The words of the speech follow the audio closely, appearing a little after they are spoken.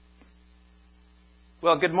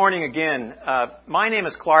Well, good morning again. My name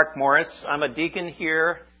is Clark Morris. I'm a deacon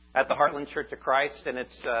here at the Heartland Church of Christ, and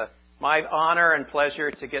it's my honor and pleasure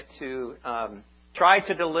to get to try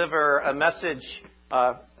to deliver a message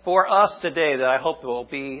for us today that I hope will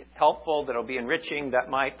be helpful, that will be enriching, that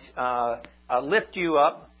might lift you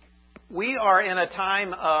up. We are in a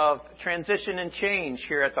time of transition and change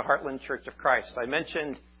here at the Heartland Church of Christ. I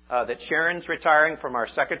mentioned that Sharon's retiring from our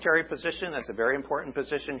secretary position. That's a very important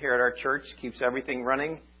position here at our church. Keeps everything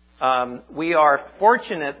running. We are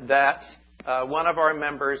fortunate that one of our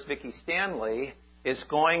members, Vicki Stanley, is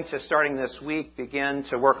going to, starting this week, begin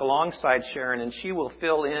to work alongside Sharon, and she will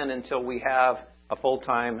fill in until we have a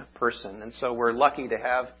full-time person. And so we're lucky to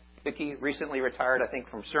have Vicki, recently retired, I think,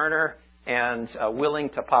 from Cerner, and willing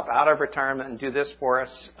to pop out of retirement and do this for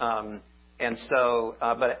us.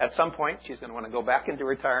 But at some point, she's going to want to go back into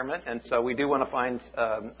retirement, and so we do want to find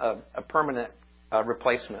a permanent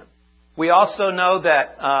replacement. We also know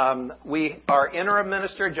that our interim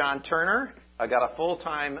minister, John Turner, got a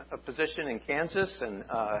full-time position in Kansas, and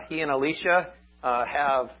he and Alicia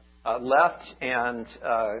have left and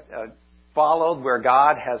followed where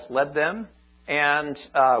God has led them. And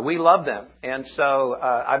we love them. And so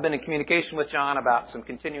I've been in communication with John about some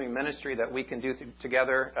continuing ministry that we can do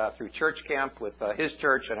together through church camp with his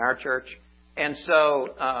church and our church. And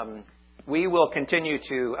so we will continue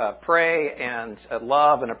to pray and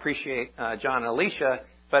love and appreciate John and Alicia,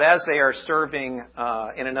 but as they are serving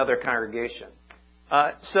in another congregation.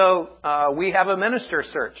 So we have a minister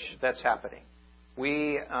search that's happening.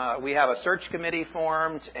 We have a search committee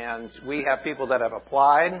formed, and we have people that have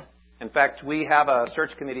applied. In fact, we have a search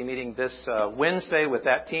committee meeting this Wednesday with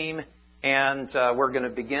that team, and we're going to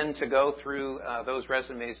begin to go through those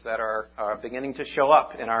resumes that are beginning to show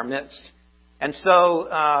up in our midst. And so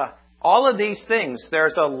all of these things,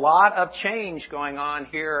 there's a lot of change going on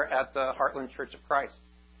here at the Heartland Church of Christ.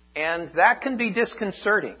 And that can be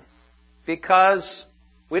disconcerting because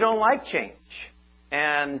we don't like change.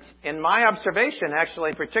 And in my observation,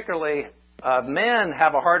 actually, particularly, men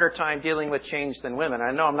have a harder time dealing with change than women.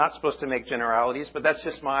 I know I'm not supposed to make generalities, but that's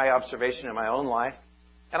just my observation in my own life.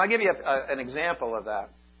 And I'll give you an example of that.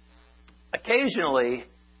 Occasionally,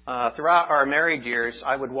 throughout our married years,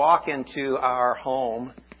 I would walk into our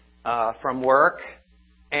home from work,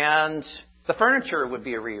 and the furniture would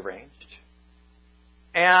be rearranged.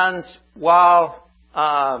 And so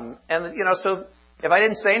if I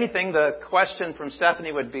didn't say anything, the question from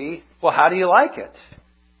Stephanie would be, well, how do you like it?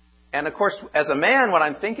 And of course, as a man, what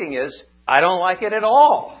I'm thinking is, I don't like it at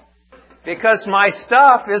all. Because my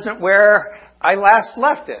stuff isn't where I last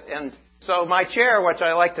left it. And so my chair, which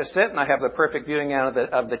I like to sit, and I have the perfect viewing out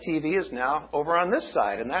of the TV, is now over on this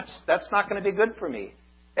side. And that's not going to be good for me.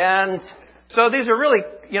 And so these are really,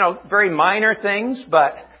 very minor things.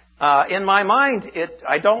 But in my mind,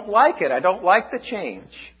 I don't like it. I don't like the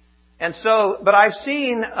change. And so, but I've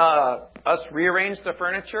seen us rearrange the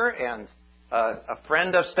furniture, and a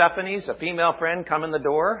friend of Stephanie's, a female friend, come in the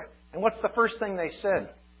door. And what's the first thing they said?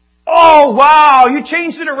 Oh, wow, you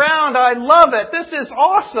changed it around. I love it. This is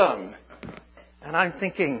awesome. And I'm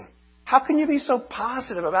thinking, how can you be so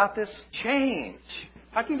positive about this change?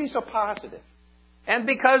 How can you be so positive? And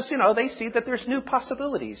because, they see that there's new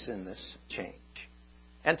possibilities in this change.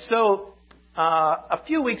 And so a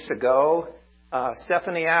few weeks ago,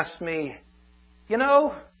 Stephanie asked me,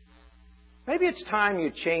 maybe it's time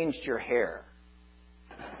you changed your hair.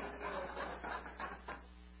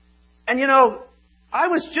 And I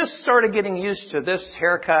was just sort of getting used to this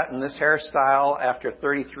haircut and this hairstyle after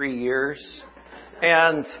 33 years.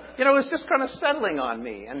 And, it was just kind of settling on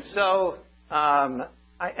me. And so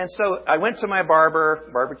I went to my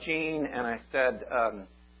Barber Jean, and I said,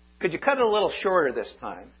 could you cut it a little shorter this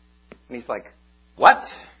time? And he's like, what?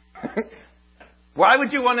 Why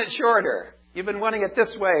would you want it shorter? You've been wanting it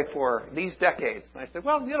this way for these decades. And I said,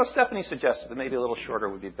 well, Stephanie suggested that maybe a little shorter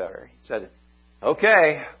would be better. He said,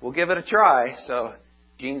 okay, we'll give it a try. So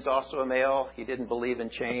Gene's also a male. He didn't believe in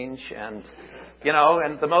change. And,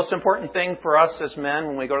 and the most important thing for us as men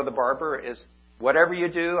when we go to the barber is whatever you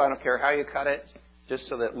do, I don't care how you cut it, just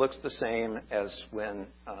so that it looks the same as when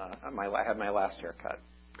I had my last haircut.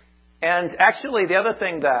 And actually, the other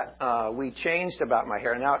thing that we changed about my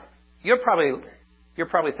hair, now, you're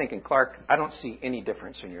probably thinking, Clark, I don't see any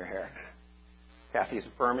difference in your hair. Kathy's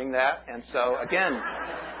affirming that. And so, again,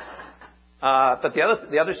 but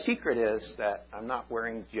the other secret is that I'm not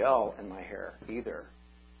wearing gel in my hair either.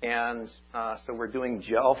 And so we're doing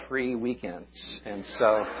gel-free weekends. And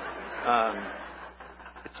so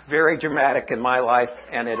it's very dramatic in my life,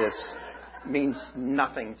 and it means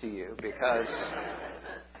nothing to you because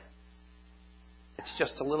it's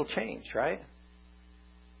just a little change, right?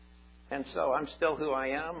 And so I'm still who I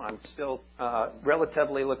am. I'm still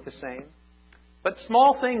relatively look the same. But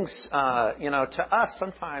small things, to us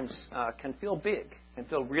sometimes can feel big, can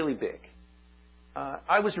feel really big.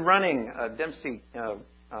 I was running, Dempsey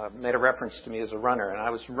made a reference to me as a runner, and I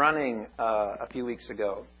was running a few weeks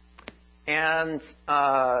ago. And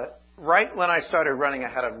right when I started running, I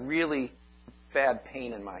had a really bad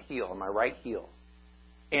pain in my heel, in my right heel.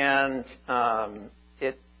 And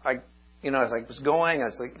as I was going, I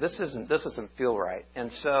was like, this doesn't feel right.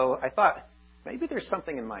 And so I thought, maybe there's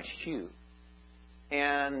something in my shoe.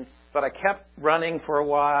 But I kept running for a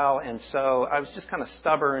while, and so I was just kind of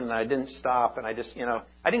stubborn, and I didn't stop, and I just,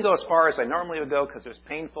 I didn't go as far as I normally would go because it was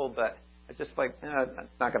painful, but I just I'm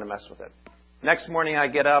not going to mess with it. Next morning I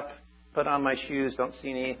get up, put on my shoes, don't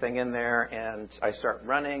see anything in there, and I start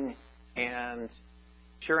running, and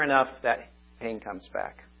sure enough, that pain comes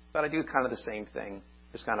back. But I do kind of the same thing,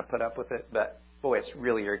 just kind of put up with it, but boy, it's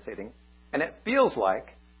really irritating. And it feels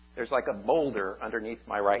like there's like a boulder underneath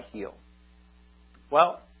my right heel.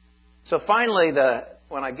 Well, so finally,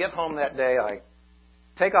 when I get home that day, I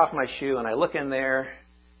take off my shoe and I look in there,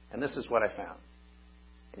 and this is what I found.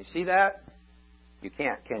 Can you see that? You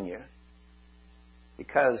can't, can you?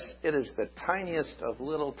 Because it is the tiniest of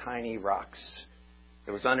little tiny rocks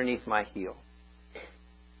that was underneath my heel.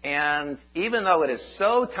 And even though it is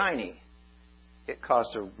so tiny, it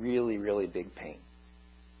caused a really, really big pain.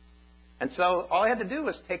 And so all I had to do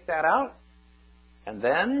was take that out, and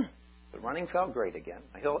then the running felt great again.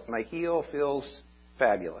 My heel feels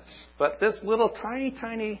fabulous. But this little tiny,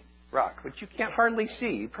 tiny rock, which you can't hardly see,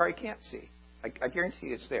 you probably can't see. I guarantee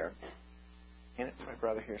it's there. Hand it to my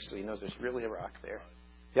brother here so he knows there's really a rock there.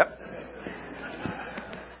 Yep.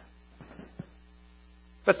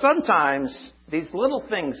 But sometimes these little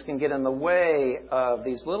things can get in the way of,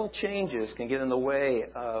 these little changes can get in the way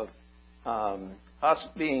of us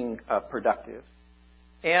being productive.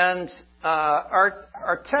 And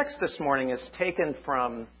our text this morning is taken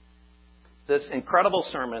from this incredible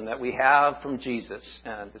sermon that we have from Jesus,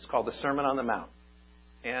 and it's called the Sermon on the Mount.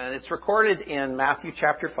 And it's recorded in Matthew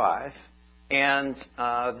chapter 5. And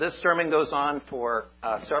this sermon goes on for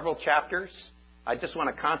several chapters. I just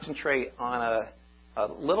want to concentrate on a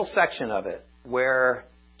little section of it where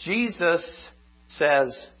Jesus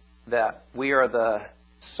says that we are the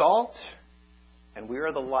salt and we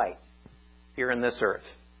are the light here in this earth.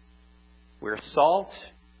 We're salt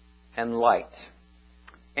and light.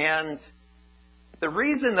 And the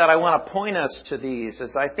reason that I want to point us to these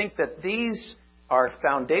is I think that these are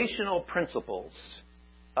foundational principles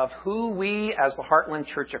of who we as the Heartland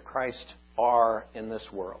Church of Christ are in this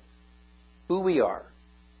world. Who we are.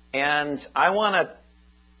 And I want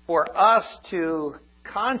for us to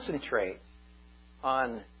concentrate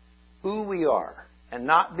on who we are and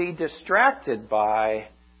not be distracted by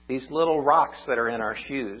these little rocks that are in our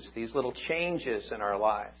shoes, these little changes in our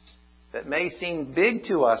lives that may seem big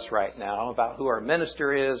to us right now about who our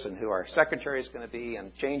minister is and who our secretary is going to be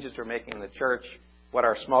and changes we're making in the church, what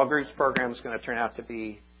our small groups program is going to turn out to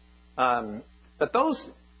be. But those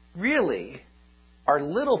really are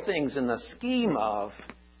little things in the scheme of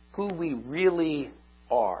who we really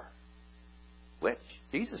are, which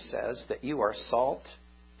Jesus says that you are salt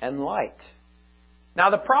and light. Now,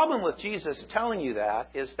 the problem with Jesus telling you that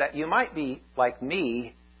is that you might be like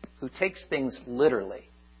me, who takes things literally.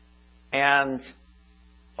 And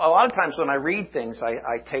a lot of times when I read things,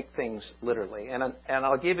 I take things literally. And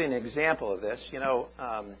I'll give you an example of this.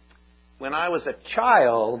 When I was a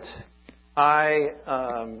child, I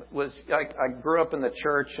grew up in the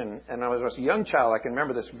church, and I was a young child. I can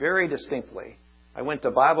remember this very distinctly. I went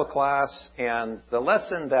to Bible class, and the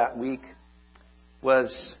lesson that week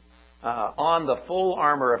was on the full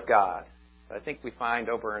armor of God. I think we find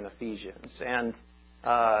over in Ephesians. And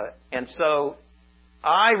so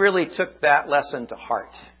I really took that lesson to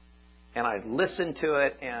heart. And I listened to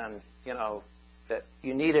it, and, that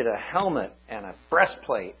you needed a helmet and a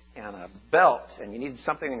breastplate and a belt, and you needed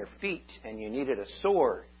something on your feet, and you needed a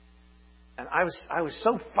sword. And I was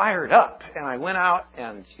so fired up, and I went out,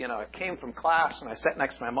 and, I came from class, and I sat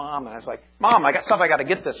next to my mom, and I was like, Mom, I got stuff I got to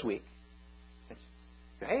get this week.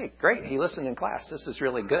 Hey, great. He listened in class. This is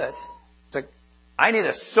really good. It's like, I need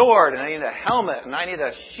a sword, and I need a helmet, and I need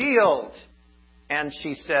a shield. And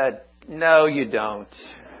she said, no, you don't.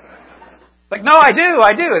 Like, no, I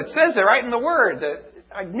do. It says it right in the Word that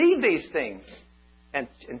I need these things. And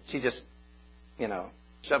she just,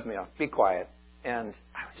 shoved me off. Be quiet. And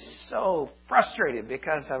I was so frustrated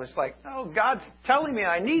because I was like, no, God's telling me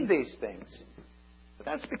I need these things. But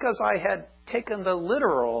that's because I had taken the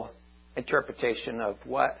literal interpretation of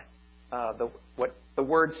what the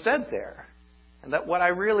Word said there. And that what I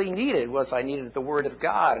really needed was I needed the Word of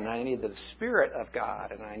God, and I needed the Spirit of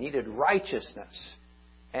God, and I needed righteousness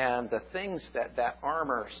and the things that that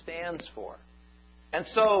armor stands for. And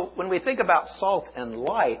so when we think about salt and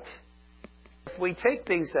light, if we take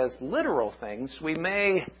these as literal things, we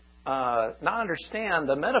may not understand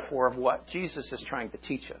the metaphor of what Jesus is trying to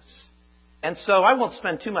teach us. And so I won't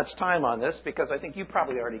spend too much time on this because I think you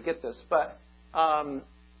probably already get this. But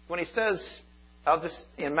when he says,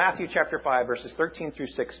 in Matthew chapter 5, verses 13 through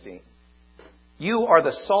 16, you are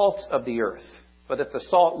the salt of the earth. But if the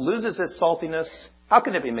salt loses its saltiness, how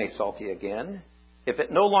can it be made salty again? If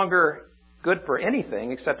it no longer good for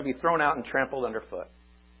anything except to be thrown out and trampled underfoot.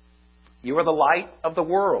 You are the light of the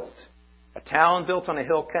world. A town built on a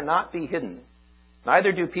hill cannot be hidden.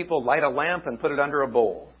 Neither do people light a lamp and put it under a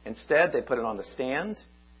bowl. Instead, they put it on the stand,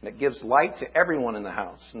 and it gives light to everyone in the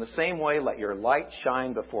house. In the same way, let your light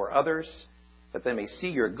shine before others, that they may see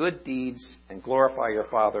your good deeds and glorify your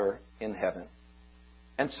Father in heaven.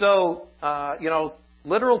 And so,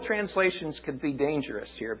 literal translations could be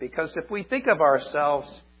dangerous here, because if we think of ourselves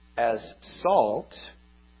as salt,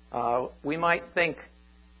 we might think,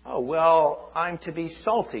 oh, well, I'm to be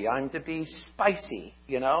salty. I'm to be spicy,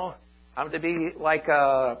 I'm to be like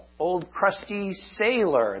a old crusty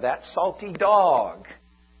sailor, that salty dog.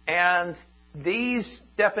 And these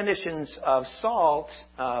definitions of salt,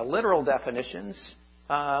 literal definitions,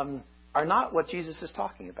 are not what Jesus is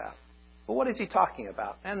talking about. But what is he talking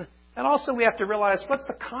about? And also we have to realize what's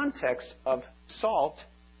the context of salt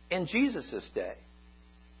in Jesus' day.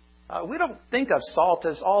 We don't think of salt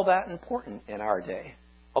as all that important in our day.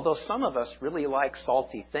 Although some of us really like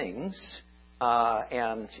salty things.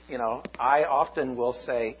 I often will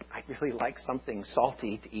say, I really like something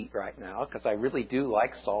salty to eat right now because I really do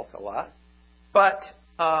like salt a lot. But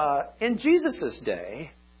in Jesus'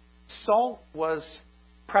 day, salt was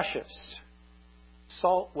precious.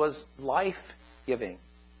 Salt was life-giving.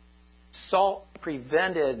 Salt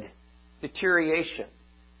prevented deterioration.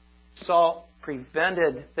 Salt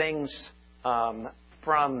prevented things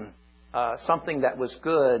from something that was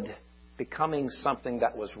good becoming something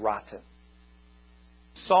that was rotten.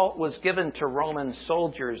 Salt was given to Roman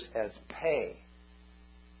soldiers as pay.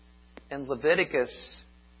 In Leviticus,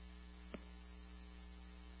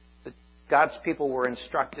 God's people were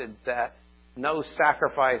instructed that no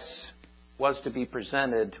sacrifice was to be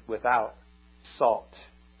presented without salt.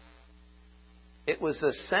 It was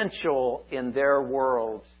essential in their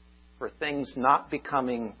world for things not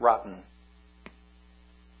becoming rotten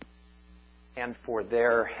and for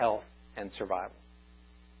their health and survival.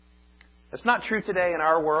 It's not true today in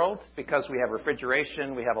our world because we have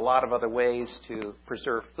refrigeration. We have a lot of other ways to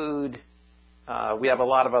preserve food. We have a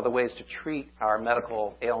lot of other ways to treat our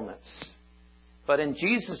medical ailments. But in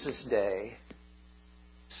Jesus' day,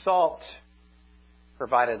 salt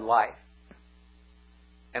provided life.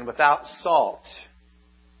 And without salt,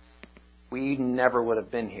 we never would have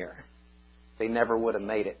been here. They never would have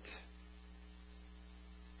made it.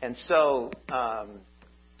 And so,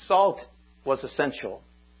 salt was essential.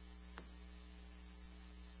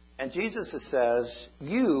 And Jesus says,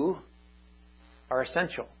 you are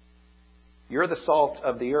essential. You're the salt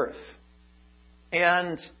of the earth.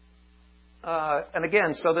 And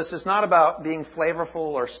again, so this is not about being flavorful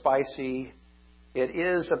or spicy. It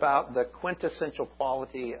is about the quintessential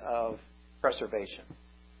quality of preservation.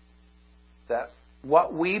 That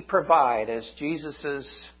what we provide as Jesus'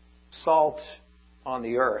 salt on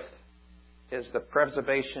the earth is the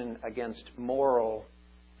preservation against moral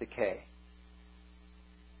decay.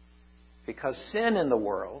 Because sin in the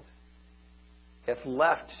world, if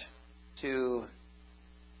left to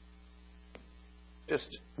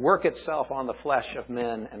just work itself on the flesh of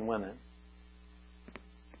men and women,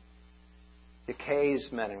 decays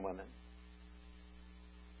men and women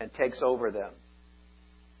and takes over them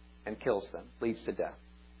and kills them, leads to death.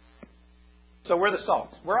 So we're the salt.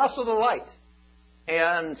 We're also the light.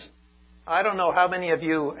 And I don't know how many of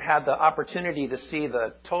you had the opportunity to see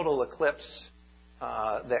the total eclipse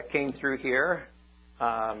that came through here.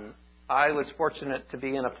 I was fortunate to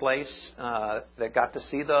be in a place that got to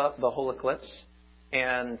see the whole eclipse.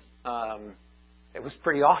 And it was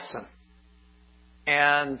pretty awesome.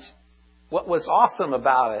 And what was awesome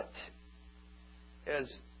about it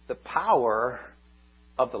is the power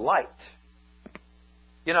of the light.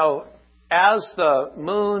 As the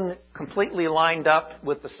moon completely lined up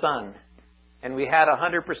with the sun, and we had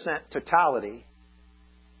 100% totality,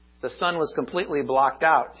 the sun was completely blocked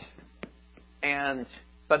out. And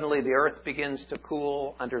suddenly the earth begins to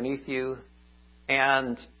cool underneath you.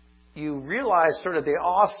 And you realize sort of the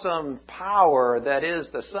awesome power that is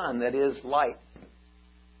the sun, that is light.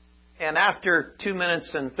 And after 2 minutes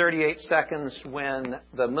and 38 seconds, when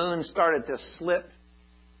the moon started to slip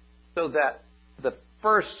so that the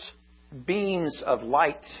first beams of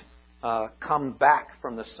light come back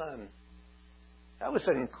from the sun, that was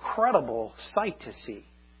an incredible sight to see.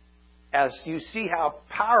 As you see how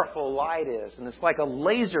powerful light is, and it's like a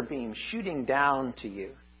laser beam shooting down to you.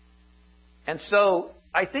 And so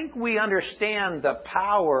I think we understand the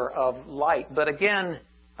power of light. But again,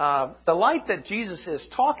 the light that Jesus is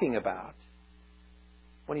talking about,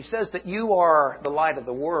 when he says that you are the light of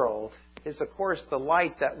the world, is of course the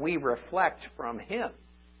light that we reflect from him.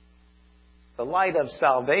 The light of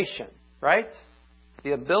salvation, right?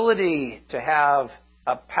 The ability to have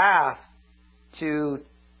a path to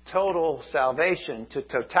total salvation, to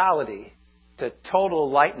totality, to total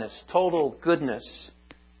lightness, total goodness,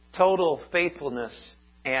 total faithfulness,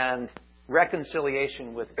 and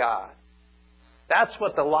reconciliation with God. That's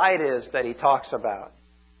what the light is that he talks about.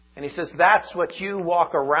 And he says that's what you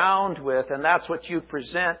walk around with, and that's what you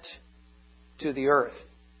present to the earth.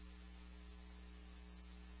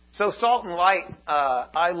 So salt and light,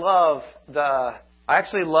 I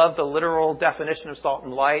actually love the literal definition of salt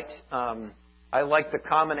and light. I like the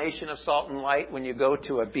combination of salt and light when you go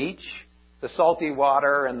to a beach, the salty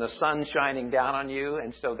water and the sun shining down on you,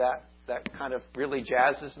 and so that kind of really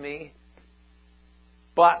jazzes me.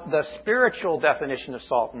 But the spiritual definition of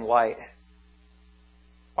salt and light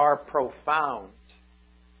are profound.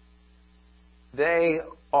 They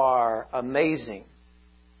are amazing.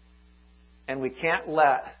 And we can't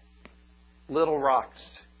let little rocks,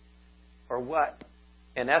 or what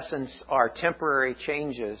in essence are temporary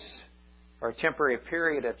changes, or a temporary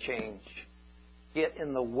period of change, get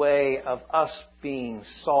in the way of us being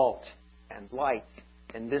salt and light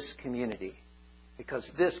in this community. Because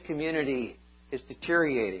this community is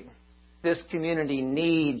deteriorating. This community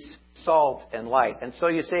needs salt and light. And so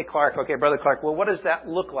you say, Clark, okay, Brother Clark, well, what does that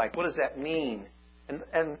look like? What does that mean?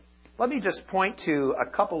 And let me just point to a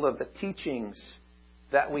couple of the teachings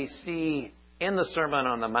that we see in the Sermon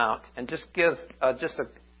on the Mount, and just give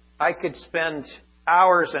I could spend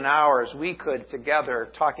hours and hours, we could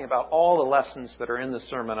together, talking about all the lessons that are in the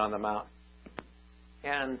Sermon on the Mount.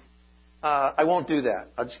 And I won't do that.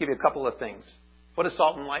 I'll just give you a couple of things. What does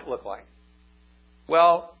salt and light look like?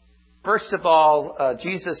 Well, first of all,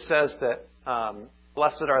 Jesus says that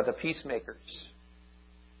blessed are the peacemakers.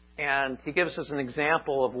 And he gives us an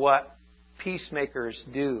example of what peacemakers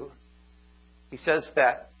do. He says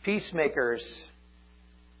that peacemakers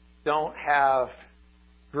don't have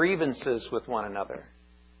grievances with one another.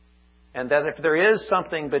 And that if there is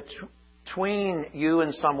something between you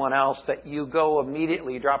and someone else, that you go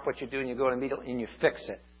immediately, you drop what you do and you go immediately and you fix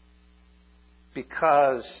it.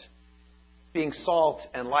 Because being salt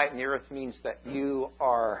and light in the earth means that you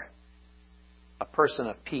are a person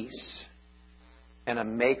of peace and a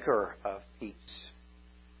maker of peace.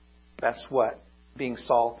 That's what being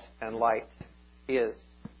salt and light is.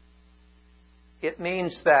 It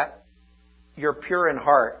means that you're pure in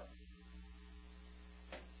heart.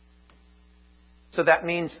 So that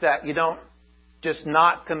means that you don't just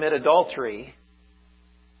not commit adultery.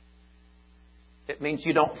 It means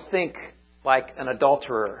you don't think like an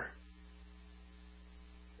adulterer.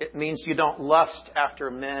 It means you don't lust after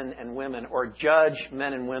men and women or judge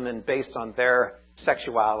men and women based on their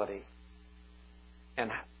sexuality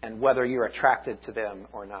and whether you're attracted to them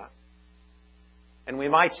or not. And we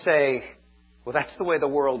might say, well, that's the way the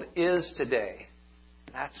world is today.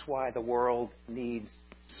 That's why the world needs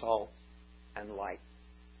salt and light.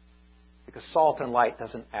 Because salt and light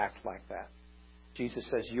doesn't act like that. Jesus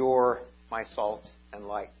says, you're my salt and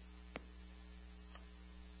light.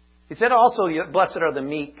 He said also, blessed are the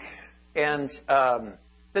meek. And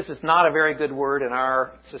this is not a very good word in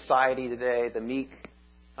our society today, the meek.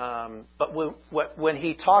 But when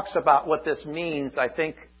he talks about what this means, I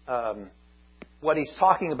think what he's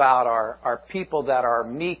talking about are people that are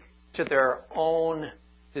meek to their own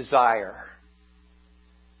desire.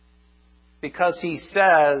 Because he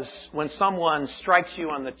says, when someone strikes you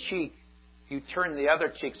on the cheek, you turn the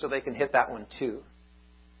other cheek so they can hit that one too.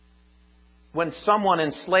 When someone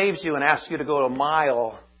enslaves you and asks you to go a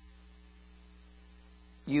mile,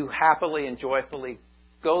 you happily and joyfully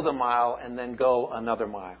go the mile and then go another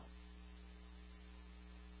mile.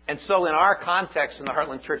 And so in our context in the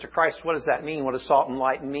Heartland Church of Christ, what does that mean? What does salt and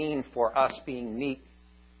light mean for us being meek?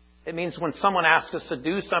 It means when someone asks us to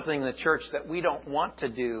do something in the church that we don't want to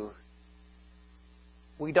do,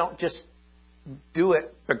 we don't just do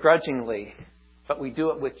it begrudgingly, but we do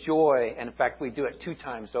it with joy. And in fact, we do it 2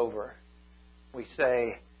 times over. We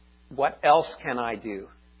say, what else can I do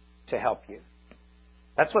to help you?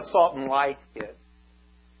 That's what salt and light is.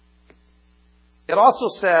 It also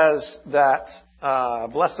says that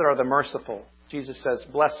blessed are the merciful. Jesus says,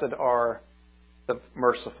 blessed are the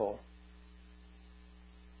merciful.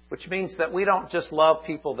 Which means that we don't just love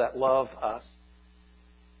people that love us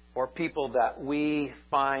or people that we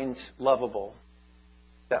find lovable.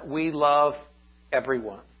 That we love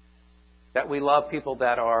everyone. That we love people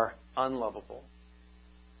that are unlovable.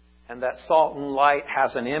 And that salt and light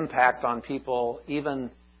has an impact on people, even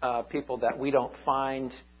people that we don't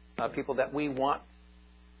find, people that we want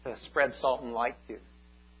to spread salt and light to.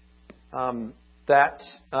 That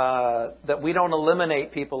we don't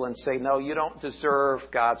eliminate people and say, no, you don't deserve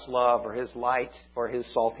God's love or His light or His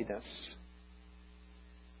saltiness.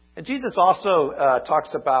 And Jesus also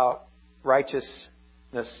talks about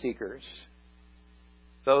righteousness seekers,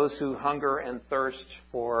 those who hunger and thirst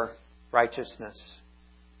for righteousness.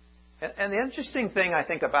 And the interesting thing I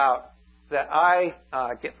think about that I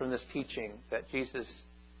get from this teaching that Jesus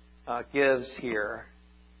gives here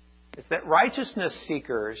is that righteousness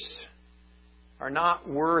seekers are not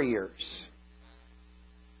worriers.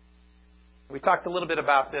 We talked a little bit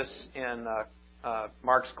about this in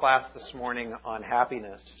Mark's class this morning on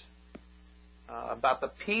happiness, about the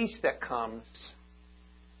peace that comes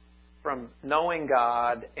from knowing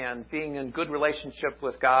God and being in good relationship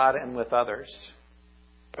with God and with others.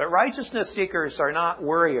 But righteousness seekers are not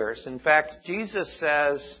worriers. In fact, Jesus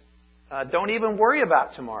says, don't even worry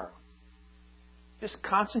about tomorrow. Just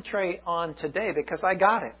concentrate on today because I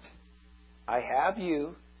got it. I have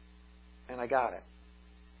you and I got it.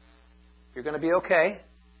 You're going to be okay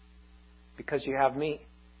because you have me.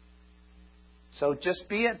 So just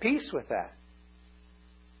be at peace with that.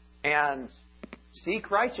 And seek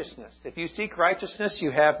righteousness. If you seek righteousness,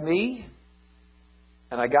 you have me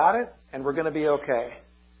and I got it and we're going to be okay.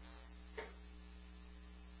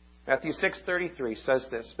 Matthew 6:33 says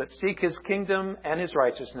this, but seek His kingdom and His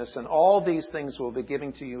righteousness, and all these things will be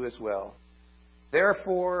given to you as well.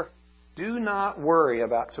 Therefore, do not worry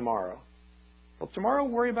about tomorrow. Well, tomorrow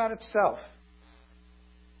will worry about itself.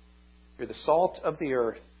 You're the salt of the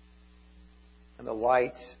earth and the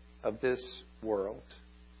light of this world.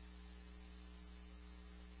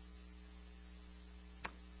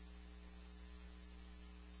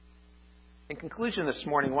 In conclusion this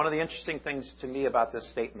morning, one of the interesting things to me about this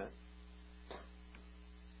statement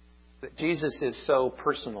is that Jesus is so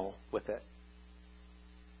personal with it.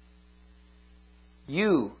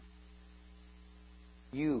 You,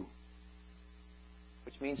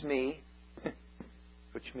 which means me,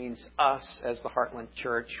 which means us as the Heartland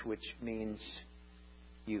Church, which means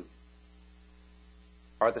you,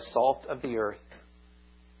 are the salt of the earth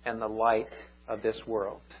and the light of this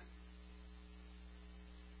world.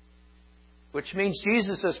 Which means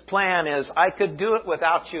Jesus' plan is, I could do it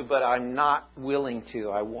without you, but I'm not willing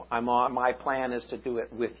to. My plan is to do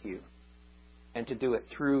it with you and to do it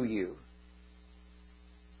through you.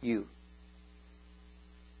 You.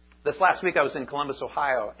 This last week I was in Columbus,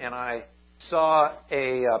 Ohio, and I saw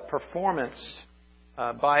a performance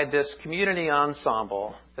by this community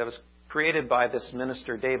ensemble that was created by this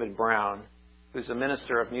minister, David Brown, who's a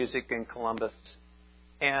minister of music in Columbus.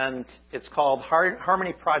 And it's called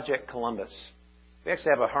Harmony Project Columbus. We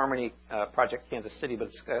actually have a Harmony Project Kansas City, but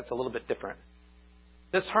it's a little bit different.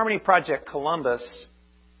 This Harmony Project Columbus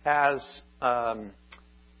has,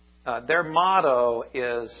 their motto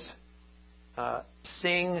is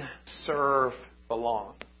sing, serve,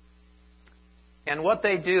 belong. And what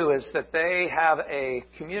they do is that they have a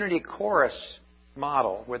community chorus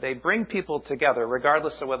model where they bring people together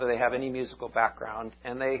regardless of whether they have any musical background,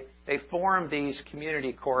 and they form these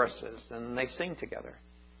community choruses and they sing together.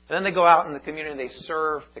 And then they go out in the community and they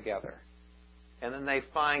serve together. And then they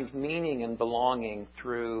find meaning and belonging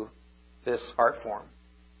through this art form.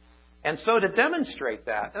 And so to demonstrate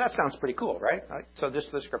that, and that sounds pretty cool, right? So this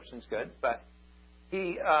description's good, but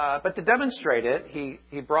to demonstrate it,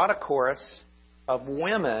 he brought a chorus of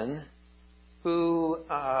women who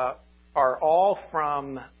are all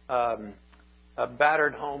from a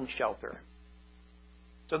battered home shelter.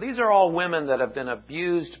 So these are all women that have been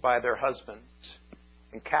abused by their husbands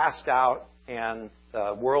and cast out, and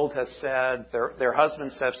the world has said, their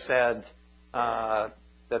husbands have said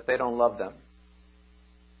that they don't love them.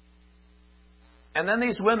 And then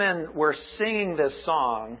these women were singing this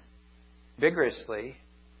song vigorously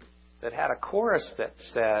that had a chorus that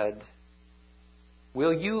said,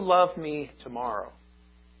 will you love me tomorrow?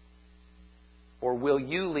 Or will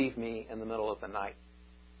you leave me in the middle of the night?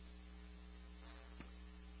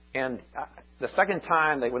 And the second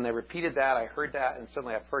time when they repeated that, I heard that, and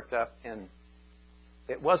suddenly I perked up, and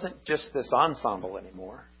it wasn't just this ensemble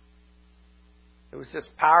anymore. It was this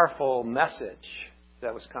powerful message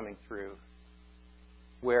that was coming through.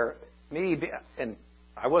 where me, and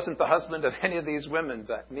I wasn't the husband of any of these women,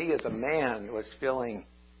 but me as a man was feeling,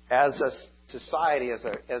 as a society, as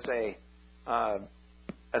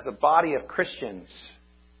a body of Christians,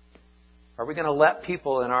 are we going to let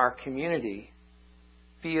people in our community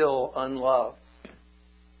feel unloved,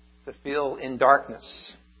 to feel in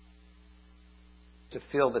darkness, to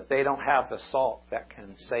feel that they don't have the salt that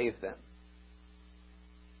can save them?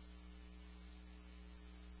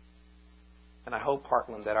 And I hope,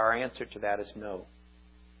 Heartland, that our answer to that is no.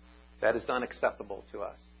 That is unacceptable to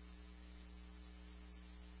us.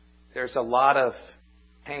 There's a lot of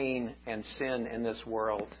pain and sin in this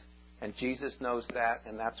world, and Jesus knows that,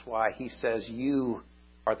 and that's why He says, you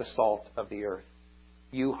are the salt of the earth.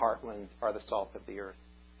 You, Heartland, are the salt of the earth.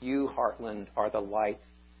 You, Heartland, are the light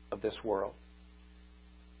of this world.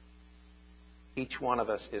 Each one of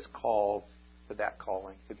us is called to that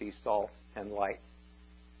calling, to be salt and light.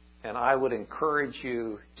 And I would encourage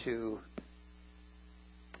you to,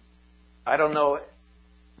 I don't know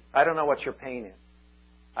what your pain is.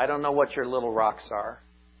 I don't know what your little rocks are.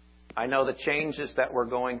 I know the changes that we're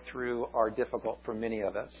going through are difficult for many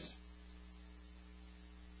of us.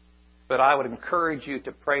 But I would encourage you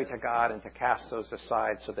to pray to God and to cast those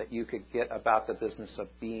aside so that you could get about the business of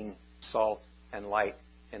being salt and light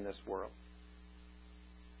in this world.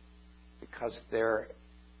 Because there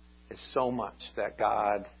is so much that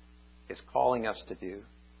God is calling us to do.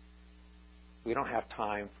 We don't have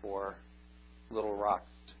time for little rocks.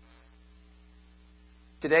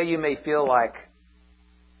 Today you may feel like,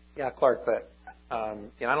 yeah, Clark, but I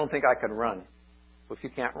don't think I can run. Well, if you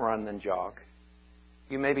can't run, then jog.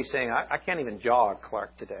 You may be saying, I can't even jog,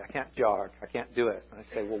 Clark, today. I can't jog. I can't do it. And I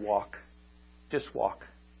say, well, walk. Just walk.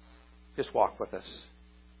 Just walk with us.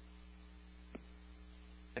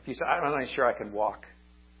 If you say, I'm not sure I can walk,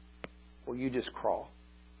 well, you just crawl.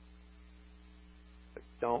 But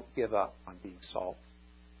don't give up on being salt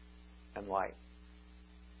and light.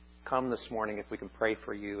 Come this morning if we can pray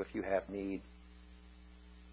for you if you have need.